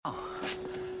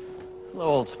Hello,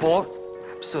 old sport.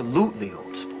 Absolutely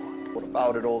old sport. What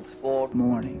about it, old sport?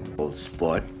 Morning. Old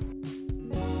sport.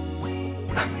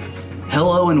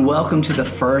 Hello and welcome to the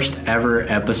first ever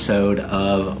episode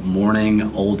of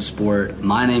Morning Old Sport.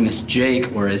 My name is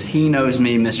Jake, or as he knows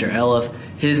me, Mr. Elif.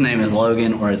 His name is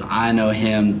Logan, or as I know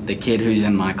him, the kid who's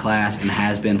in my class and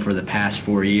has been for the past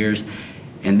 4 years.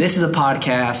 And this is a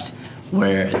podcast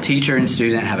where a teacher and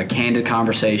student have a candid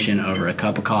conversation over a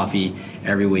cup of coffee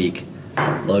every week.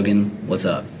 Logan, what's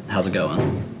up? How's it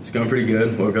going? It's going pretty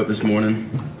good. Woke up this morning,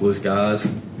 blue skies.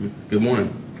 Good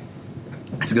morning.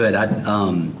 It's good.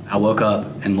 I woke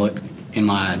up and looked in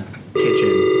my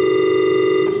kitchen.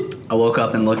 I woke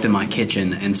up and looked in my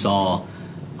kitchen and saw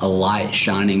a light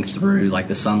shining through, like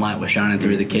the sunlight was shining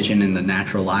through the kitchen and the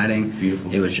natural lighting.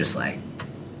 Beautiful. It was just like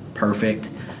perfect.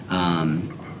 I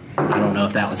don't know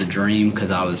if that was a dream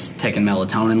because I was taking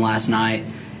melatonin last night.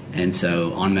 And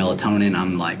so on melatonin,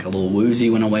 I'm like a little woozy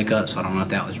when I wake up, so I don't know if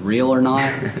that was real or not.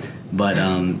 But,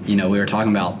 we were talking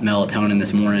about melatonin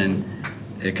this morning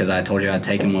because I told you I'd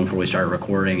taken one before we started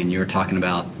recording, and you were talking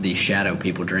about the shadow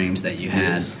people dreams that you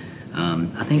had. Yes.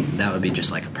 I think that would be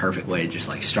just like a perfect way to just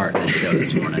like start this show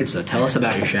this morning. So tell us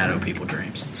about your shadow people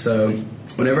dreams. So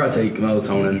whenever I take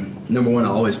melatonin, number one, I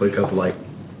always wake up at like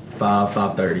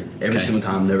 5:30. Every single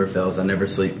time, never fails. I never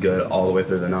sleep good all the way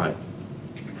through the night.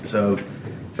 So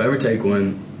if I ever take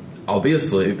one, I'll be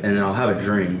asleep and I'll have a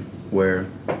dream where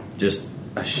just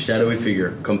a shadowy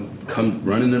figure come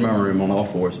running in my room on all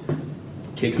fours,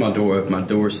 kicks my door open, my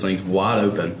door slings wide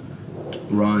open,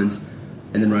 runs,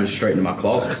 and then runs straight into my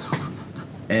closet.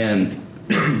 And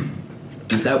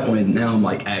at that point, now I'm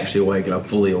like actually awake and I'm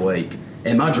fully awake.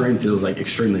 And my dream feels like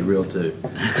extremely real too.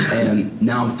 And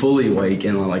now I'm fully awake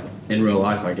and like in real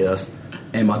life, I guess.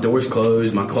 And my door's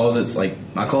closed, my closet's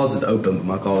open, but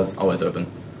my closet's always open.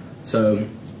 So,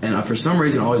 and for some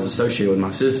reason I always associate with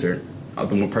my sister, the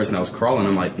one person I was crawling.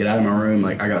 I'm like, get out of my room,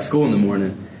 like I got school in the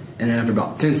morning. And then after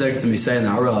about 10 seconds of me saying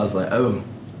that, I realized like, oh,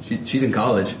 she's in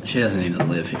college. She doesn't even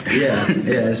live here. Yeah.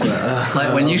 It's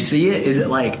like when you see it, is it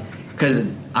like, because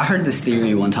I heard this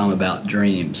theory one time about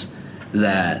dreams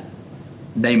that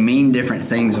they mean different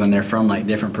things when they're from like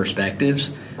different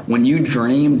perspectives. When you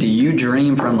dream, do you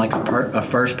dream from like a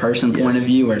first person point of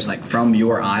view where it's like from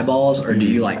your eyeballs, or do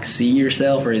you like see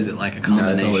yourself, or is it like a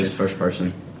combination? No, it's always first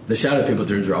person. The shadow people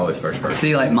dreams are always first person.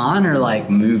 See, like mine are like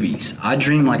movies. I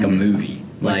dream like a movie.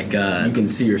 Like you can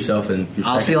see yourself in.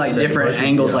 I'll see like different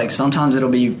angles. Yeah. Like sometimes it'll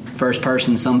be first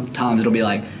person. Sometimes it'll be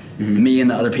like me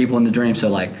and the other people in the dream. So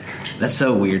like that's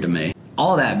so weird to me.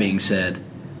 All that being said,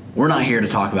 we're not here to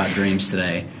talk about dreams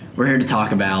today. We're here to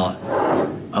talk about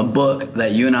a book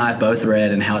that you and I have both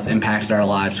read and how it's impacted our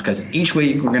lives, because each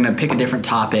week we're going to pick a different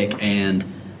topic and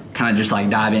kind of just like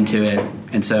dive into it.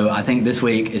 And so I think this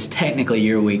week is technically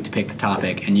your week to pick the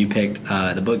topic, and you picked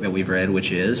the book that we've read,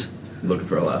 which is Looking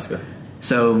for Alaska.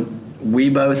 So we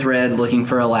both read Looking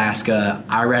for Alaska.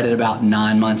 I read it about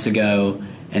 9 months ago,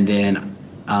 and then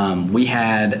we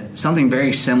had something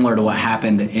very similar to what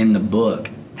happened in the book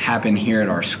happen here at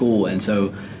our school. And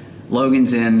so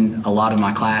Logan's in a lot of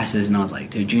my classes, and I was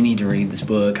like, dude, you need to read this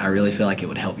book. I really feel like it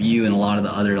would help you and a lot of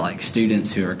the other like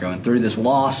students who are going through this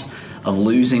loss of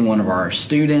losing one of our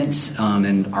students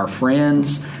and our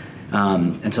friends.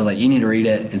 And so I was like, you need to read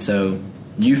it. And so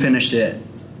you finished it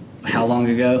how long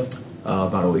ago?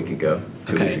 About a week ago,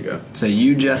 2 weeks ago. So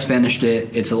you just finished it.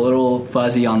 It's a little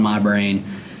fuzzy on my brain.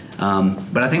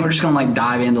 But I think we're just going to like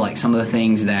dive into like some of the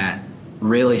things that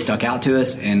really stuck out to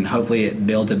us, and hopefully it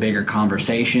builds a bigger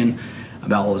conversation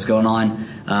about what was going on.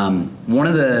 One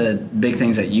of the big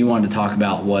things that you wanted to talk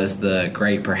about was the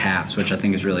Great Perhaps, which I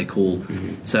think is really cool.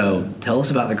 Mm-hmm. So tell us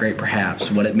about the Great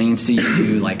Perhaps, what it means to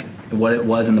you, like what it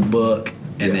was in the book,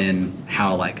 and then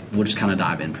how like we'll just kind of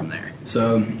dive in from there.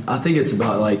 So I think it's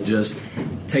about like just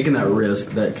taking that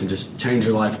risk that can just change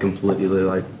your life completely,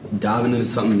 like diving into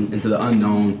something, into the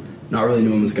unknown, not really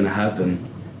knowing what's going to happen,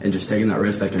 and just taking that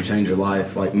risk that can change your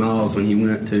life. Like Miles, when he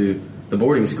went to the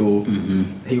boarding school,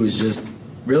 he was just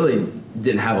really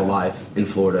didn't have a life in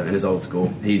Florida in his old school.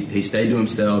 He stayed to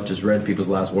himself, just read people's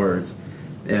last words,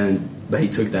 but he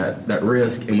took that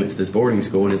risk and went to this boarding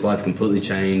school, and his life completely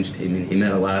changed. He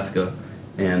met Alaska,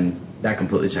 and that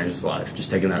completely changed his life, just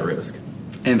taking that risk.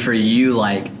 And for you,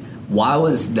 like, why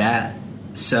was that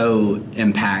so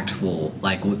impactful?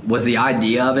 Like, was the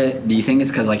idea of it, do you think it's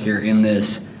because, like, you're in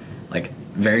this, like,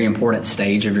 very important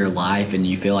stage of your life and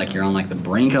you feel like you're on, like, the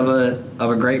brink of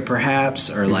a great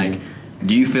perhaps? Or, like,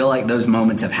 do you feel like those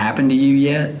moments have happened to you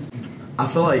yet? I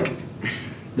feel like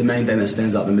the main thing that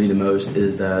stands out to me the most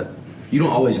is that you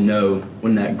don't always know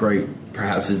when that great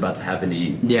perhaps is about to happen to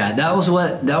you. Yeah, that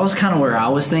was kind of where I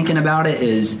was thinking about it,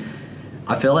 is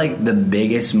I feel like the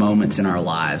biggest moments in our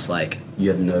lives, like, You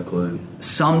have no clue.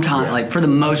 sometimes, like, for the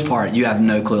most part, you have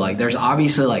no clue. Like, there's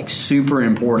obviously, like, super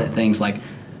important things, like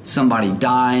somebody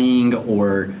dying,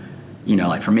 or, you know,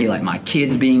 like, for me, like, my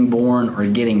kids being born or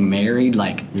getting married.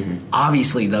 Like,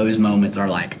 obviously those moments are,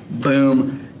 like,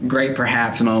 boom, great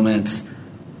perhaps moments,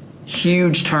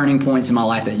 huge turning points in my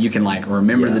life that you can, like,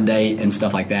 remember the date and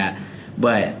stuff like that.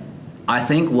 But I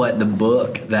think what the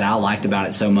book that I liked about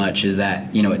it so much is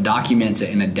that, you know, it documents it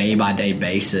in a day-by-day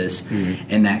basis,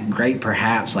 and that great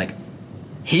perhaps, like,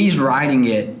 he's writing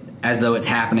it as though it's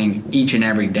happening each and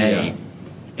every day,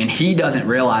 and he doesn't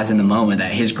realize in the moment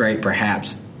that his great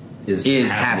perhaps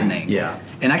is happening. Yeah.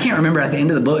 And I can't remember at the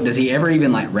end of the book, does he ever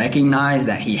even, like, recognize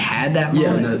that he had that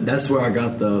moment? Yeah, no, that's where I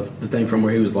got the thing from,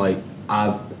 where he was like,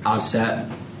 I sat...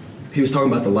 He was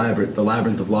talking about the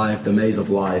labyrinth of life, the maze of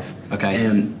life. Okay.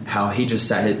 And how he just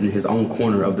sat in his own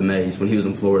corner of the maze when he was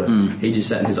in Florida. He just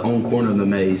sat in his own corner of the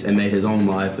maze and made his own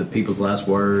life with people's last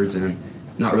words and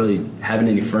not really having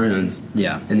any friends.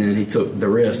 Yeah. And then he took the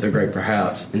risk, the great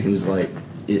perhaps, and he was like,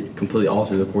 it completely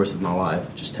altered the course of my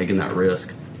life, just taking that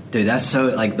risk. Dude, that's so,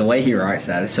 like, the way he writes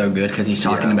that is so good, because he's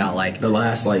talking about, like... The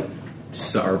last, like,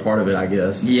 or part of it, I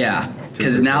guess. Yeah.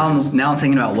 Because now I'm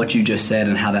thinking about what you just said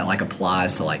and how that, like,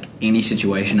 applies to, like, any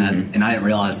situation. And I didn't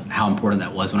realize how important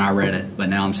that was when I read it. But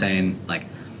now I'm saying, like,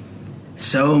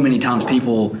 so many times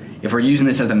people, if we're using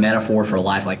this as a metaphor for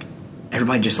life, like,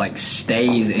 everybody just, like,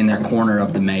 stays in their corner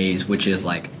of the maze, which is,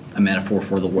 like, a metaphor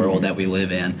for the world that we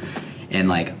live in. And,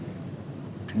 like,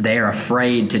 they're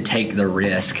afraid to take the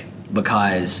risk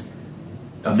because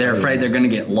they're afraid they're going to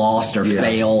get lost or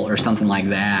fail or something like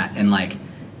that. And, like,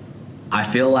 I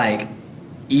feel like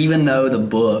even though the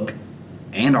book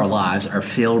and our lives are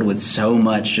filled with so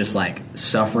much just, like,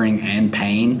 suffering and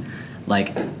pain,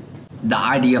 like, the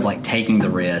idea of, like, taking the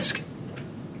risk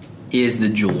is the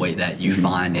joy that you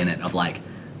find in it, of, like,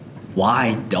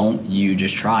 why don't you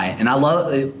just try it? And I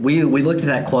love it. We looked at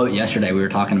that quote yesterday. We were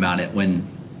talking about it when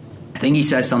I think he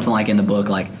says something like in the book,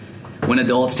 like, when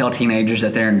adults tell teenagers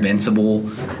that they're invincible,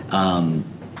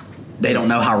 they don't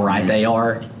know how right they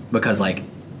are, because, like,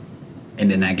 and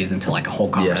then that gets into, like, a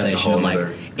whole conversation of,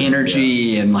 like,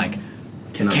 energy and, like,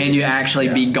 can you actually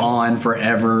be gone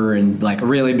forever, and, like,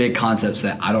 really big concepts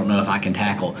that I don't know if I can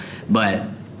tackle. But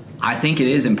I think it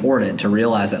is important to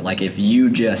realize that, like, if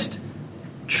you just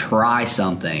try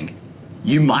something,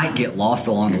 you might get lost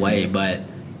along the way, but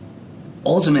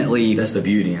ultimately... That's the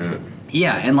beauty in it.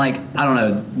 Yeah, and, like, I don't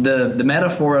know, the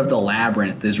metaphor of the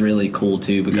labyrinth is really cool,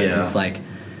 too, because it's, like...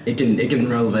 It can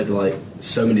relate to, like,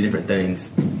 so many different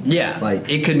things. Yeah, like,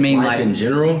 it could mean, life like... in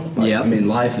general. Like, yeah. I mean,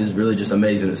 life is really just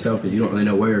amazing itself, because you don't really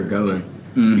know where you're going.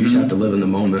 You just have to live in the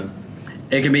moment.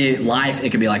 It could be life. It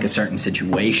could be, like, a certain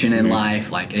situation in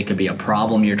life. Like, it could be a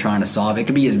problem you're trying to solve. It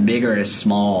could be as big or as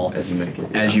small as you make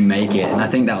it. As you make it. And I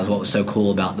think that was what was so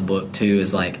cool about the book, too,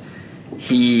 is, like,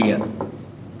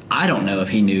 I don't know if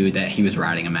he knew that he was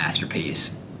writing a masterpiece,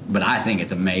 but I think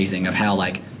it's amazing of how,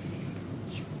 like,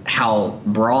 how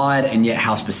broad and yet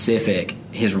how specific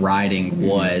his writing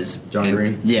was. John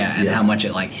Green? Yeah, and how much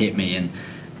it, like, hit me. And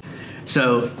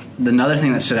so another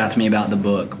thing that stood out to me about the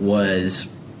book was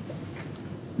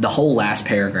the whole last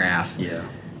paragraph. Yeah.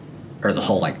 Or the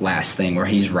whole, like, last thing where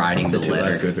he's writing the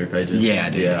letter. Last 2 or 3 pages. Yeah,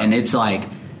 dude. Yeah. And it's like,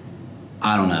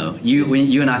 I don't know.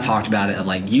 You and I talked about it. Of,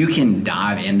 like, you can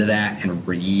dive into that and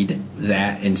read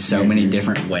that in so many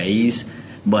different ways.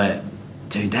 But,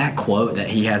 dude, that quote that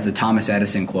he has, the Thomas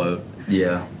Edison quote.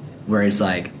 Yeah. Where it's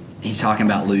like, he's talking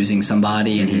about losing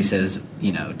somebody, and he says,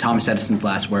 you know, Thomas Edison's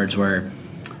last words were,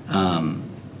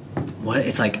 what?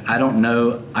 It's like, I don't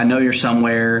know. I know you're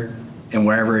somewhere, and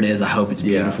wherever it is, I hope it's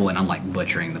beautiful. And I'm, like,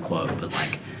 butchering the quote, but,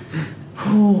 like,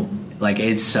 whew, like,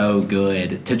 it's so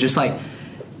good to just, like,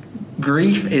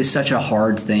 grief is such a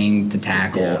hard thing to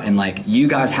tackle, and, like, you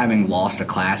guys having lost a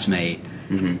classmate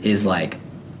is, like,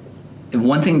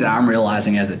 one thing that I'm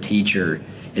realizing as a teacher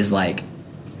is, like,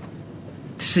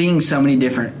 seeing so many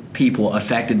different people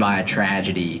affected by a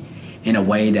tragedy in a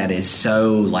way that is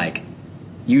so, like,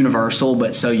 universal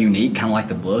but so unique, kind of like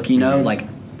the book, you know, like,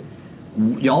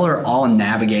 y'all are all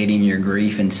navigating your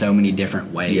grief in so many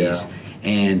different ways,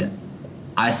 and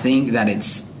I think that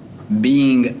it's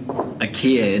being a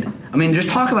kid. I mean, just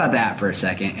talk about that for a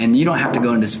second, and you don't have to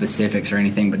go into specifics or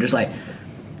anything, but just, like,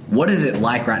 what is it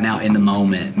like right now in the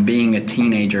moment being a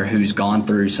teenager who's gone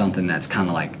through something that's kind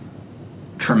of, like,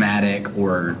 traumatic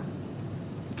or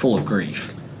full of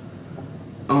grief?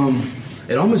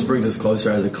 It almost brings us closer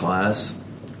as a class,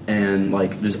 and,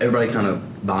 like, just everybody kind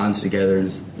of bonds together and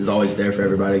is always there for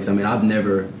everybody. Because, I mean, I've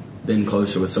never been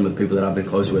closer with some of the people that I've been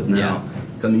closer with now.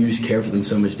 I mean, you just care for them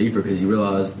so much deeper because you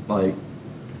realize, like,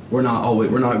 we're not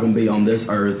going to be on this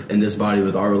earth in this body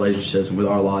with our relationships and with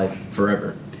our life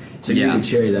forever. So you can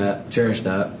cherish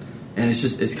that, and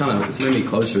it's made me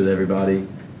closer with everybody,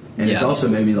 and it's also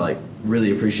made me like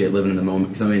really appreciate living in the moment.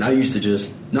 Because I mean, I used to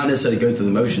just not necessarily go through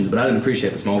the motions, but I didn't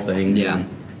appreciate the small things. Yeah, and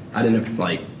I didn't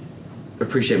like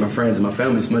appreciate my friends and my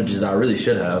family as much as I really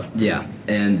should have. Yeah,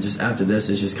 and just after this,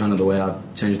 it's just kind of the way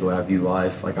I've changed the way I view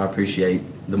life. Like I appreciate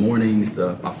the mornings,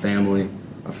 my family,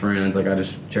 my friends. Like I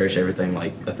just cherish everything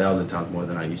like 1,000 times more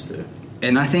than I used to.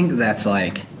 And I think that's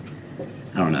like,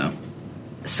 I don't know,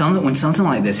 when something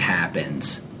like this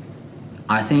happens,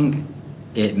 I think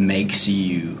it makes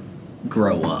you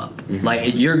grow up. Mm-hmm.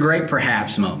 Like your great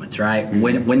perhaps moments, right?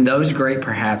 Mm-hmm. When those great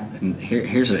perhaps, and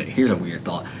here's a weird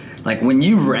thought. Like when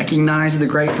you recognize the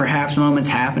great perhaps moments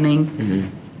happening, mm-hmm.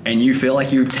 and you feel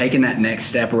like you've taken that next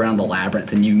step around the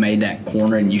labyrinth and you've made that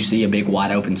corner and you see a big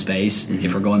wide open space, mm-hmm.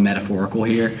 if we're going metaphorical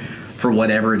here, for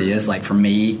whatever it is, like for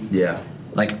me,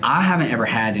 like I haven't ever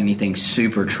had anything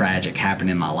super tragic happen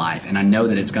in my life, and I know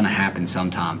that it's going to happen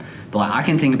sometime. But like, I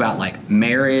can think about like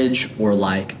marriage or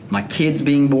like my kids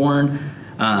being born.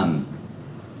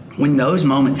 When those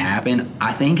moments happen,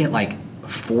 I think it like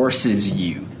forces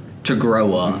you to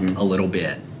grow up mm-hmm. a little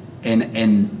bit.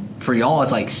 And for y'all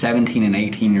as like 17 and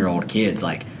 18-year-old kids,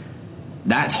 like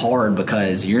that's hard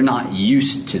because you're not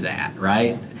used to that,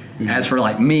 right? Mm-hmm. As for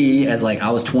like me, as like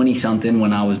I was 20-something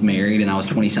when I was married and I was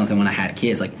 20-something when I had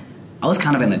kids, like I was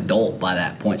kind of an adult by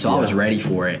that point, so I was ready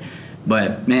for it.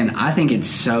 But man, I think it's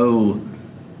so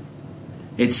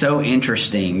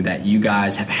interesting that you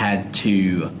guys have had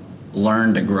to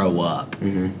learn to grow up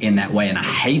mm-hmm. in that way, and I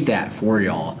hate that for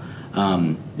y'all.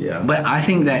 But I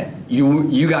think that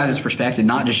you guys' perspective,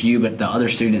 not just you, but the other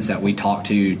students that we talk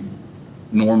to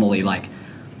normally, like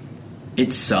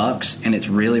it sucks and it's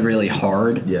really, really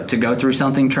hard to go through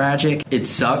something tragic. It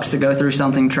sucks to go through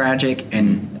something tragic,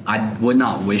 and I would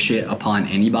not wish it upon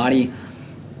anybody.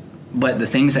 But the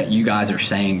things that you guys are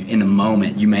saying in the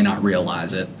moment, you may not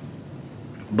realize it,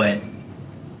 but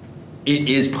it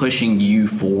is pushing you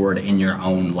forward in your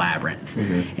own labyrinth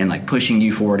mm-hmm. and like pushing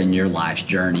you forward in your life's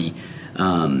journey.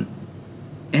 And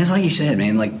it's like you said,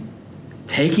 man, like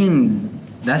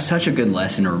that's such a good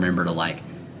lesson to remember, to like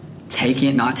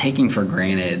not taking for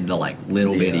granted the like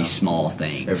little bitty small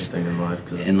things. Everything in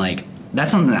life. And like,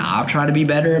 that's something that I've tried to be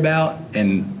better about,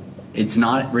 and it's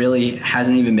not really,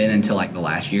 hasn't even been until like the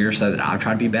last year or so that I've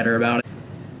tried to be better about it.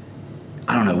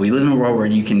 I don't know, we live in a world where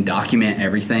you can document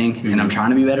everything, mm-hmm. and I'm trying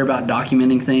to be better about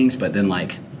documenting things, but then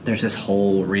like there's this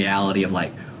whole reality of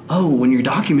like, oh, when you're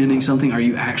documenting something, are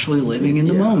you actually living in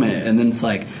the moment? And then it's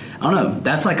like, I don't know,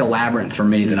 that's like a labyrinth for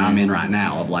me that mm-hmm. I'm in right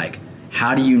now of like,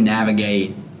 how do you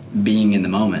navigate being in the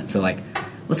moment? So like,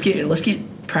 let's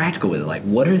get practical with it. Like,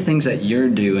 what are the things that you're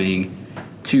doing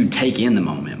to take in the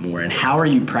moment more, and how are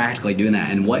you practically doing that,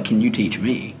 and what can you teach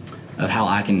me of how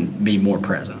I can be more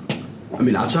present? I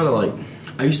mean, I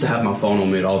used to have my phone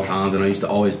on me at all times, and I used to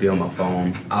always be on my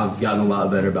phone. I've gotten a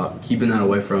lot better about keeping that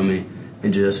away from me,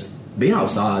 and just being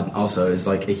outside also is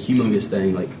like a humongous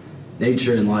thing. Like,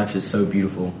 nature and life is so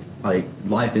beautiful. Like,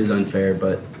 life is unfair,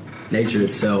 but nature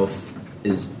itself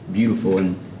is beautiful,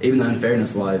 and even the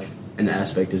unfairness of life and the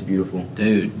aspect is beautiful.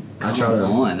 Dude, that's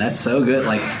so good.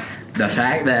 Like, the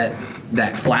fact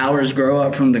that flowers grow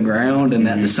up from the ground and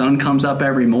mm-hmm. that the sun comes up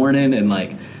every morning, and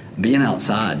like being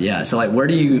outside, So like,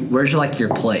 where's like your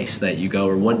place that you go,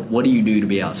 or what do you do to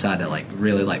be outside that like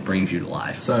really like brings you to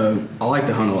life? So I like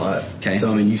to hunt a lot. Okay.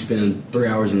 So I mean, you spend 3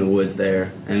 hours in the woods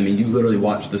there, and I mean, you literally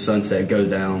watch the sunset go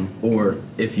down, or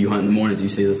if you hunt in the mornings, you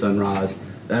see the sunrise.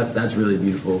 That's really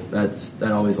beautiful.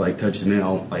 That always like touches me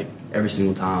like every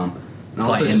single time. It's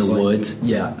like in the woods?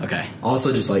 Yeah. Okay.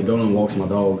 Also just like going on walks with my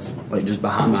dogs, like just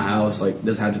behind my house, like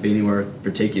doesn't have to be anywhere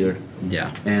particular.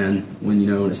 Yeah. And when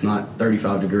it's not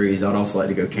 35 degrees, I'd also like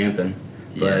to go camping.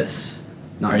 Yes.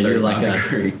 Not 35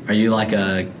 degrees. Are you like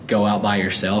a go out by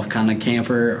yourself kind of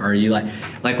camper? Or are you like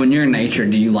when you're in nature,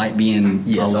 do you like being alone?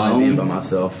 Yes, I like being by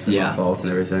myself and my thoughts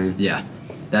and everything. Yeah.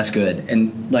 That's good.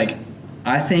 And like,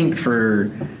 I think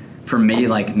for me,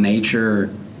 like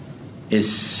nature is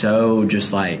so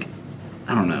just like,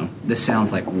 I don't know, this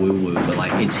sounds like woo-woo, but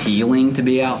like it's healing to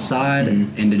be outside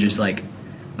mm-hmm. and to just like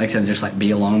I said, just like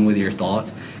be alone with your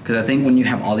thoughts. Because I think when you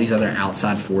have all these other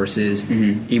outside forces,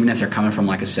 mm-hmm. even if they're coming from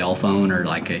like a cell phone or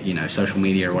like a, social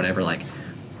media or whatever, like,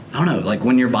 I don't know, like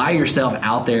when you're by yourself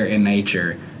out there in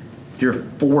nature, you're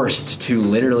forced to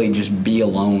literally just be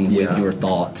alone with your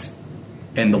thoughts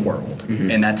and the world.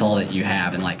 Mm-hmm. And that's all that you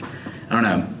have. And like, I don't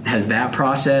know, has that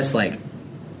process, like,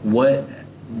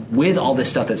 with all this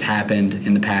stuff that's happened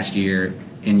in the past year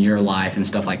in your life and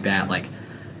stuff like that, like,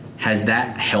 has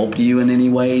that helped you in any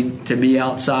way to be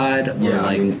outside? Or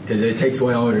Yeah, because it takes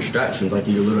away all your distractions. Like,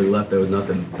 you're literally left there with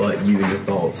nothing but you and your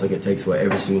thoughts. Like, it takes away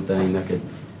every single thing that could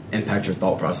impact your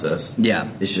thought process. Yeah.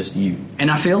 It's just you. And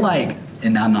I feel like,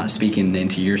 and I'm not speaking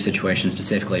into your situation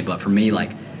specifically, but for me, like,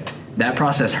 that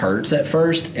process hurts at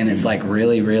first, and it's like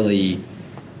really, really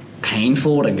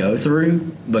painful to go through,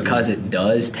 because it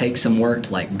does take some work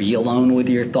to like be alone with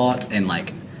your thoughts and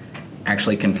like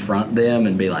actually confront them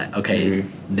and be like, okay,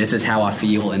 this is how I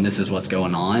feel and this is what's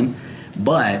going on.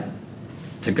 But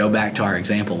to go back to our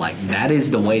example, like, that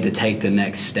is the way to take the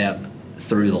next step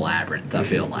through the labyrinth, I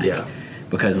feel like. Yeah.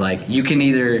 Because like, you can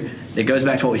either, it goes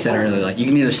back to what we said earlier, like, you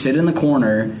can either sit in the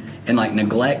corner and like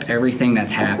neglect everything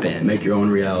that's happened, Make your own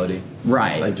reality.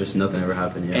 right, Like, just nothing ever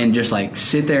happened yet. and just like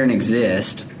sit there and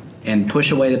exist and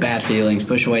push away the bad feelings,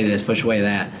 push away this, push away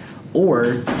that,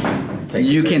 or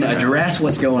you can address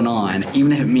what's going on,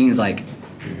 even if it means like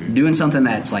doing something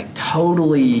that's like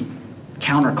totally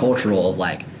countercultural.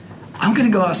 Like, I'm gonna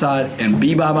go outside and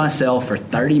be by myself for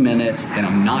 30 minutes, and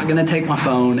I'm not gonna take my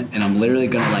phone, and I'm literally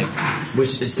gonna like.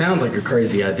 Which, it sounds like a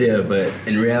crazy idea, but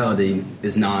in reality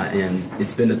is not, and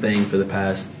it's been a thing for the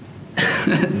past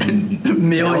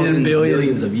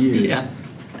millions of years. Yeah.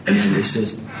 And it's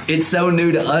just, It's so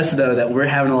new to us though that we're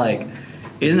having to like.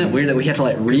 Isn't it weird that we have to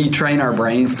like retrain our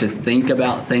brains to think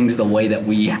about things the way that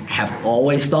we have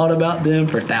always thought about them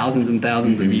for thousands and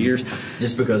thousands of years?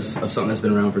 just because of something that's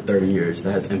been around for 30 years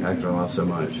that has impacted our lives so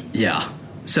much. Yeah.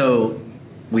 So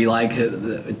we like to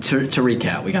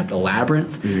recap. We got the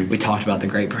labyrinth. We talked about the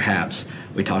great perhaps.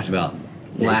 We talked about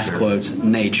last Nature. quotes,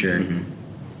 nature,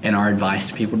 and our advice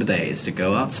to people today is to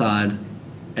go outside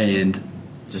and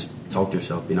Just talk to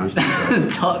yourself, be honest with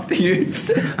yourself. talk to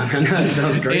yourself. I know it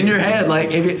sounds crazy. In your head,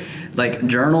 like if you like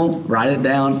journal, write it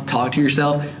down, talk to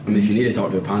yourself. I mean, if you need to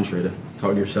talk to a pine tree, to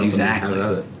talk to yourself. Exactly. And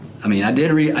have it at it. I mean,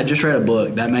 I just read a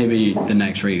book. That may be the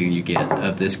next reading you get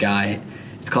of this guy.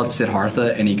 It's called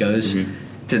Siddhartha, and he goes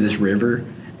to this river,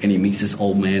 and he meets this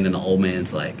old man, and the old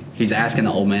man's like, he's asking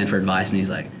the old man for advice, and he's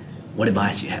like, what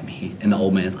advice do you have me? And the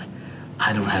old man's like,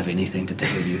 I don't have anything to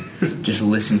tell you. Just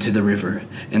listen to the river,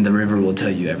 and the river will tell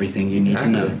you everything you need to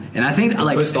know. And I think,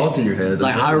 like, puts thoughts in your head.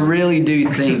 Like, I really do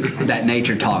think that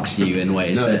nature talks to you in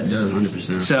ways No, that it does,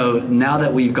 100%. So now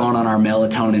that we've gone on our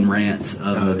melatonin rants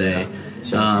of the day,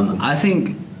 I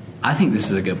think this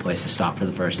is a good place to stop for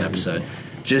the first episode.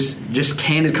 Just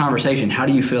candid conversation. How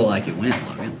do you feel like it went,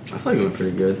 Logan? I feel like it went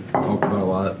pretty good. Talked about a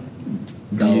lot.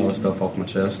 Got a lot of stuff off my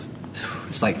chest.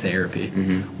 It's like therapy,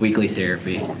 weekly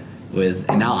therapy.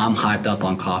 And now I'm hyped up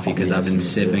on coffee because I've been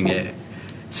sipping it.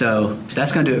 So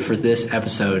that's going to do it for this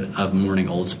episode of Morning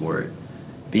Old Sport.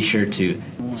 Be sure to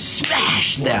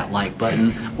smash that like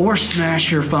button or smash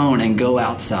your phone and go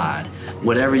outside.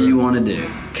 Whatever you want to do.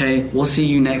 Okay? We'll see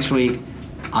you next week.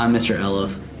 I'm Mr.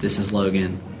 Elif. This is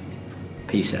Logan.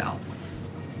 Peace out.